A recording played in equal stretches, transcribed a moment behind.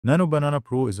Nano Banana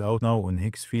Pro is out now on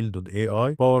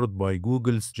Higgsfield.ai, powered by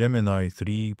Google's Gemini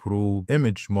 3 Pro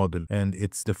image model, and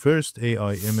it's the first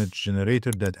AI image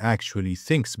generator that actually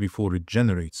thinks before it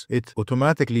generates. It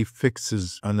automatically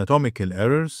fixes anatomical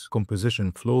errors,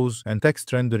 composition flaws, and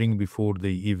text rendering before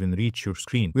they even reach your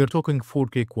screen. We are talking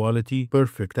 4K quality,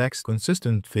 perfect text,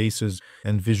 consistent faces,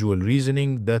 and visual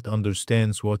reasoning that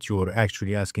understands what you are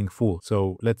actually asking for.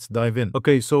 So let's dive in.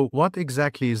 Okay, so what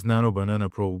exactly is Nano Banana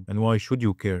Pro and why should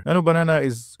you care? Nano Banana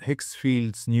is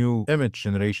Higgsfield's new image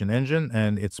generation engine,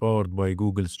 and it's powered by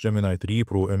Google's Gemini 3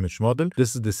 Pro image model.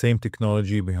 This is the same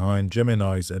technology behind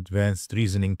Gemini's advanced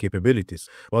reasoning capabilities.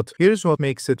 But here's what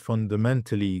makes it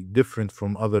fundamentally different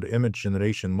from other image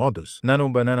generation models. Nano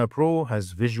Banana Pro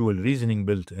has visual reasoning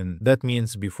built in. That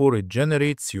means before it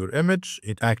generates your image,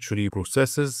 it actually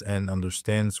processes and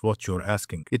understands what you're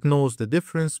asking. It knows the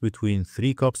difference between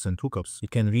 3 cups and 2 cups.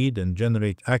 It can read and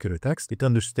generate accurate text. It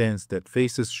understands that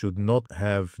faces should not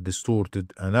have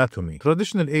distorted anatomy.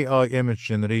 Traditional AI image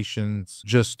generations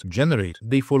just generate.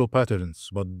 They follow patterns,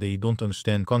 but they don't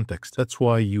understand context. That's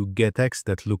why you get text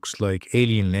that looks like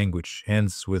alien language,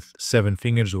 hands with 7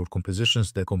 fingers, or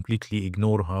compositions that completely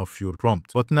ignore half your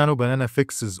prompt. But Nano Banana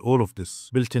fixes all of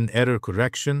this. Built-in error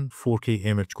correction, 4K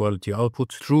image quality output,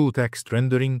 true text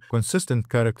rendering, consistent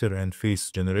character and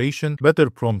face generation, better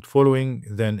prompt following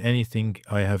than anything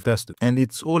I have tested. And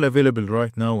it's all available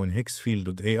right now on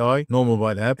Higgsfield.ai. No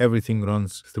mobile app, everything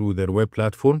runs through their web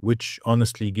platform, which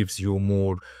honestly gives you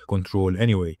more control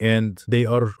anyway. And they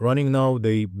are running now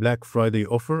the Black Friday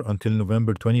offer until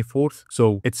November 24th,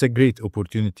 so it's a great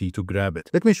opportunity to grab it.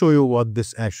 Let me show you what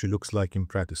this actually looks like in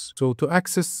practice. So to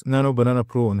access Nano Banana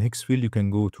Pro on Higgsfield, you can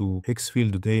go to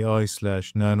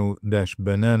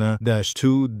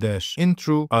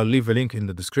higgsfield.ai/nano-banana-2-intro. I'll leave a link in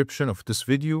the description of this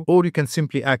video, or you can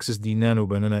simply access the Nano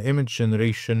Banana image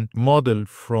generation model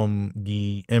from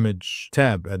the image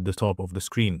tab at the top of the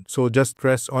screen. So just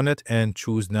press on it and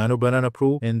choose Nano Banana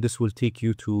Pro, and this will take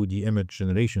you to the image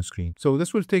generation screen. So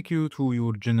this will take you to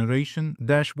your generation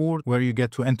dashboard, where you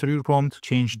get to enter your prompt,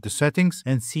 change the settings,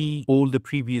 and see all the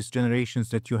previous generations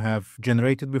that you have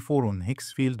generated before on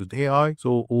Higgsfield.ai.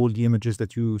 So all the images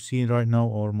that you see right now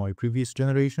are my previous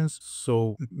generations.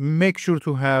 So make sure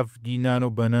to have the Nano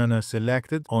Banana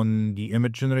selected on the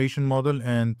image generation model.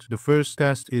 And the first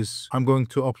test is I'm going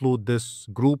to upload this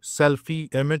group selfie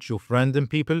image of random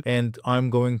people, and I'm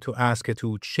going to ask it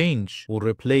to change or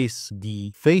replace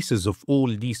the faces of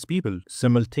all these people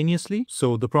simultaneously.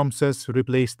 So the prompt says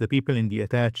replace the people in the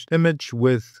attached image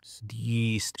with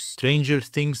the Stranger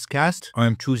Things cast.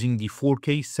 I'm choosing the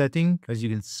 4K setting, as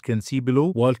you can see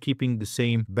below, while keeping the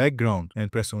same background,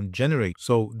 and press on generate.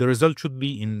 So the result should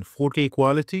be in 4K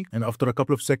quality, and after a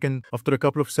couple of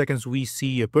seconds we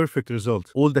see a perfect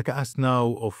result. All the cast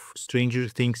now of Stranger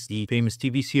Things, the famous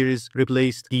TV series,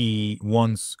 replaced the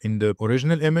ones in the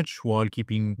original image while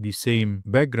keeping the same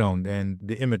background, and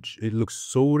the image, it looks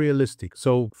so realistic.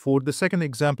 So for the second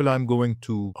example, I'm going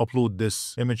to upload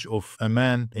this image of a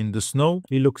man in the snow.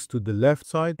 He looks to the left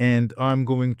side, and I'm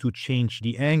going to change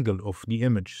the angle of the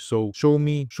image. So show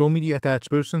me the attached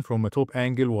person from a top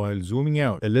angle while zooming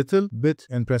out a little bit,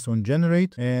 and press on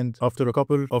generate. And after a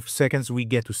couple of seconds we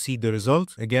get to see the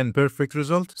result. Again, perfect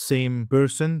result, same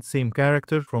person, same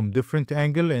character from different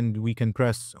angle, and we can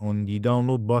press on the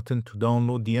download button to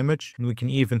download the image, and we can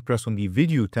even press on the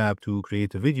video tab to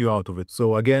create a video out of it.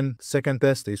 So again, second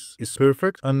test is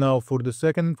perfect. And now for the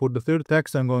third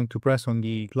text, I'm going to press on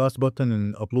the plus button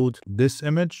and upload this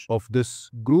image of this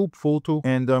group photo,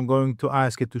 and I'm going to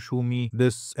ask it to show me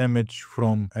this image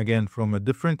from a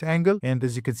different angle. And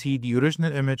as you can see, the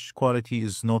original image quality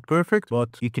is not perfect,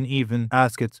 but you can even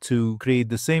ask it to create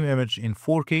the same image in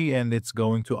 4K, and it's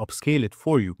going to upscale it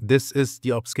for you. This is the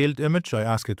upscaled image. I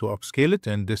ask it to upscale it,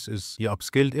 and this is the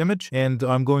upscaled image. And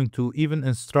I'm going to even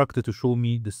instruct it to show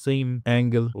me the same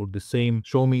angle, or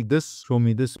show me this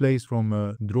place from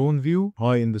a drone view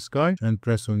high in the sky, and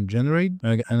press on generate.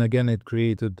 And again, it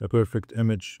created a perfect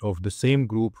image of the same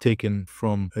group taken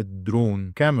from a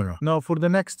drone camera. Now for the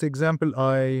next example,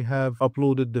 I have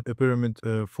uploaded the pyramid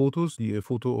photos, the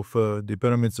photo of the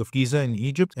pyramids of Giza in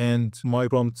Egypt, and my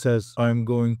prompt says I'm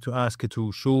going to ask it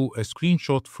to show a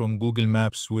screenshot from Google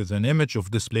Maps with an image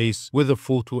of this place with a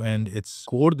photo and its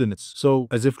coordinates. So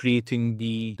as if creating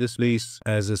this place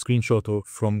as a screenshot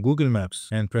from Google Maps,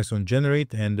 and press on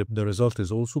generate, and the result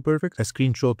is also perfect. A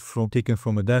screenshot taken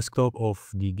from a desktop of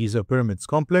the Giza Pyramids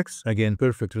complex. Again,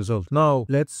 perfect result. Now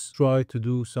let's try to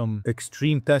do some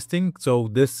extreme testing. So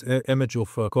this image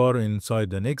of a car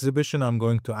inside an exhibition, I'm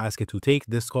going to ask it to take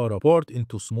this car apart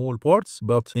into small parts,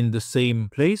 but in the same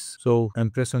place. So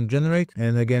and press on generate,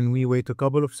 and again we wait a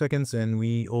couple of of seconds, and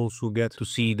we also get to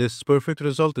see this perfect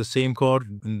result, the same car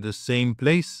in the same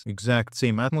place, exact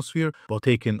same atmosphere, but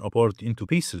taken apart into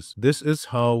pieces. This is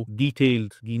how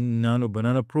detailed the Nano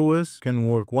Banana Pro is, can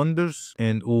work wonders,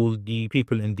 and all the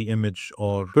people in the image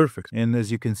are perfect. And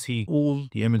as you can see, all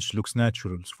the image looks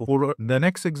natural. For the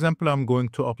next example, I'm going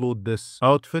to upload this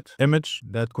outfit image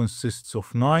that consists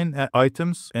of 9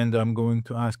 items, and I'm going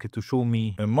to ask it to show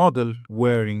me a model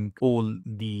wearing all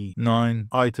the 9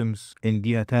 items in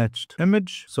the attached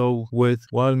image, so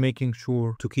while making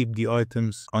sure to keep the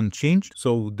items unchanged.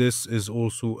 So this is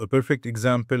also a perfect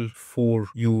example for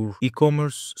your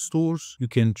e-commerce stores. You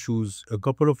can choose a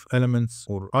couple of elements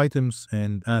or items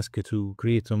and ask it to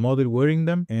create a model wearing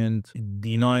them, and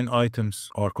the 9 items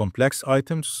are complex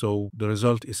items, so the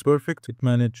result is perfect. It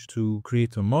managed to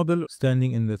create a model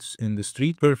standing in the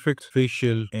street, perfect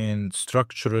facial and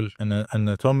structural and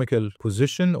anatomical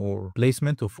position or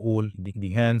placement of all the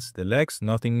hands, the legs,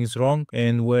 nothing is wrong,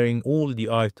 and wearing all the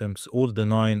items, all the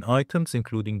 9 items,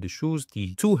 including the shoes,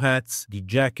 the 2 hats, the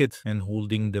jacket, and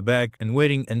holding the bag,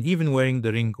 and even wearing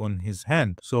the ring on his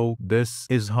hand. So this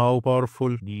is how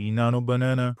powerful the Nano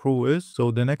Banana Pro is.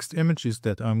 So the next image is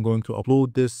that I'm going to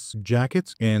upload this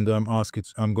jacket, and I'm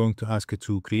going to ask it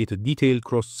to create a detailed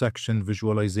cross-section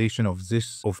visualization of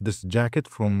this jacket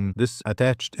from this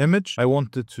attached image. I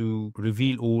wanted to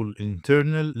reveal all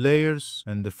internal layers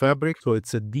and the fabric, so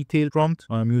it's a detailed prompt.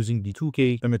 I'm using the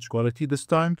 2K image quality this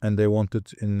time, and I want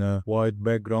it in a wide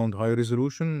background, high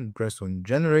resolution. Press on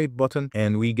generate button,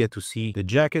 and we get to see the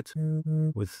jacket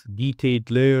with detailed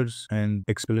layers and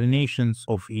explanations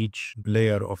of each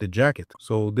layer of the jacket.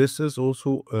 So this is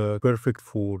also perfect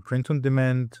for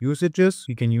print-on-demand usages.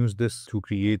 You can use this to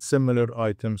create similar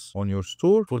items on your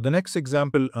store. For the next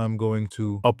example, I'm going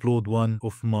to upload one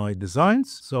of my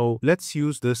designs. So let's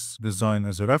use this design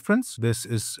as a reference. This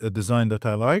is a design that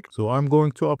I like. So I'm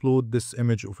going to upload this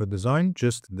image of a design,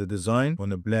 just the design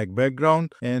on a black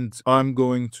background, and I'm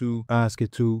going to ask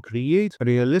it to create a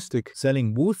realistic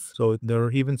selling booth. So there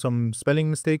are even some spelling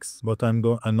mistakes, but I'm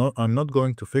not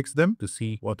going to fix them to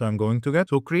see what I'm going to get.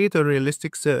 So create a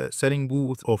realistic selling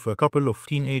booth of a couple of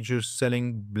teenagers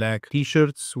selling black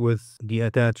t-shirts with the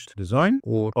attached design,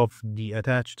 or of the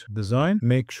attached design.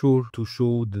 Make sure to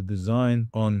show the design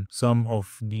on some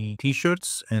of the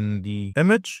t-shirts in the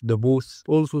image. The booth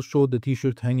also showed the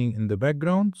t-shirt hanging in the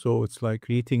background, so it's like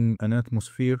creating an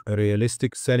atmosphere, a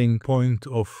realistic selling point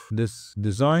of this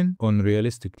design on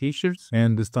realistic t-shirts.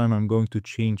 And this time I'm going to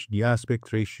change the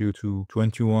aspect ratio to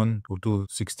 21 or to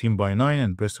 16:9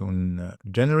 and press on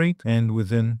generate, and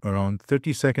within around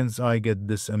 30 seconds I get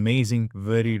this amazing,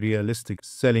 very realistic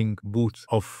selling booth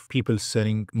of people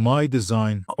selling my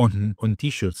design on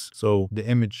t-shirts. So the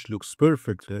image looks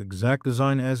perfect, the exact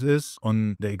design as is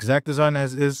on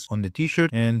the t-shirt,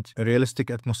 and a realistic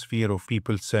atmosphere of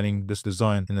people selling this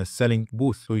design in a selling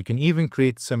booth. So you can even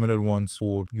create similar ones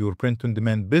for your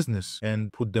print-on-demand business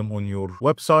and put them on your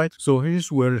website. So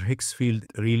here's where Higgsfield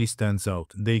really stands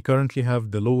out. They currently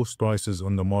have the lowest prices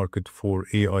on the market for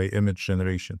AI image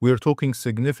generation. We are talking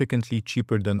significantly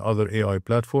cheaper than other AI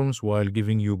platforms while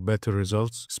giving you better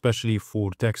results, especially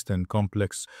for text and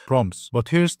complex prompts. But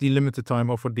here's the limited time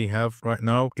offer they have right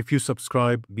now. If you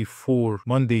subscribe before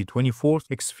Monday 24th,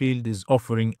 Higgsfield is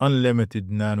offering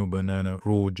unlimited Nano Banana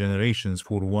Pro generations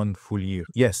for 1 full year.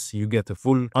 Yes, you get a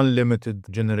full unlimited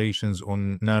generations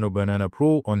on Nano Banana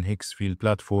Pro on Higgsfield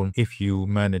platform if you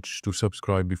manage to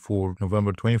subscribe before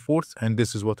November 24th, and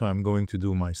this is what I'm going to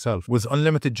do myself. With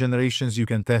unlimited generations, you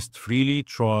can test freely,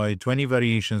 try 20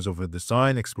 variations of a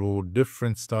design, explore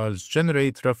different styles,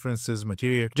 generate reference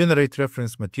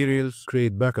materials,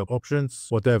 create backup options,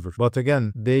 whatever. But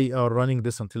again, they are running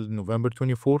this until November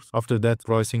 24th. After that,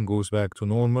 pricing goes back to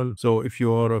normal. So if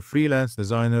you are a freelance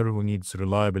designer who needs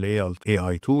reliable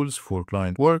AI tools for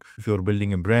client work, if you're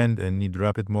building a brand and need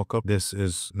rapid mockup, this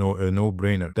is a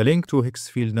no-brainer. The link to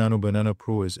Higgsfield Nano Banana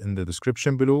Pro is in the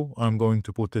description below. I'm going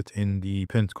to put it in the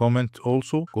pinned comment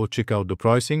also. Go check out the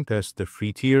pricing, test the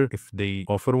free tier if they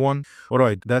offer one.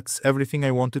 Alright, that's everything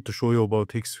I wanted to show you about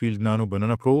Higgsfield Nano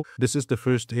Banana Pro. This is the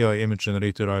first AI image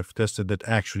generator I've tested that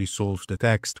actually solves the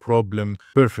text problem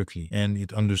perfectly, and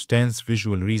it understands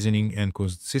visual reasoning and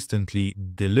consistently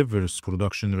delivers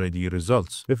production-ready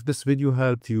results. If this video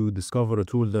helped you discover a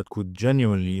tool that could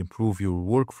genuinely improve your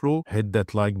workflow, hit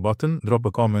that like button, drop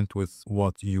a comment with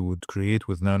what you would create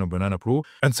with Nano Banana Pro,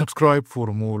 and subscribe for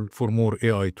more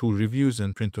AI tool reviews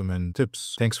and print-on-demand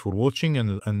tips. Thanks for watching,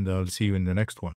 and I'll see you in the next one.